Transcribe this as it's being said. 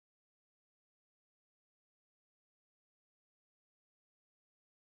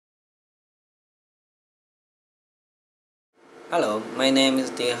Hello, my name is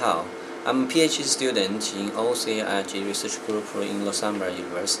Dehao. I'm a PhD student in OCRG research group in Los Angeles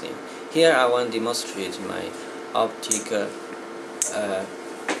University. Here I want to demonstrate my optical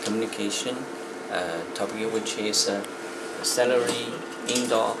communication topic, which is cellular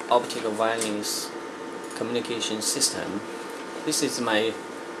indoor optical wireless communication system. This is my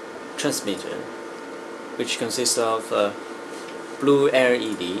transmitter, which consists of blue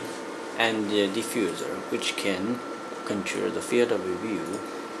LED and diffuser, which can control the field of view.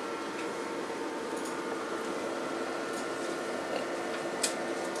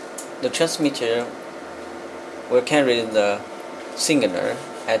 The transmitter will carry the signal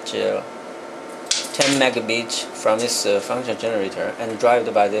at 10 megabits from its function generator and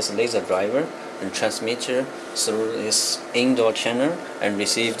driven by this laser driver and transmitter through this indoor channel and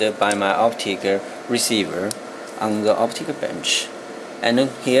received by my optical receiver on the optical bench. And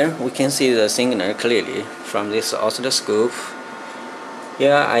here we can see the signal clearly from this oscilloscope.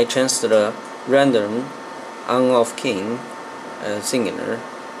 Here I transfer the random on-off keying signal.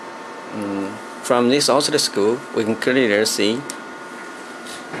 From this oscilloscope we can clearly see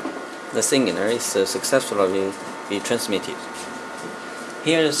the signal is successfully be transmitted.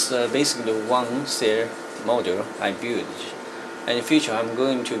 Here is basically one cell model I built, and in future I'm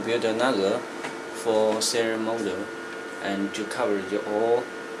going to build another 4 cell model and to cover all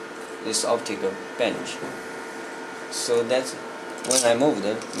this optical bench, so that when I move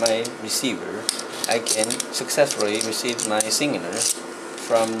my receiver, I can successfully receive my signal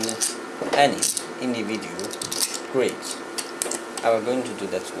from any individual grid. I am going to do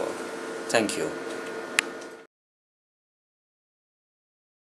that work. Thank you.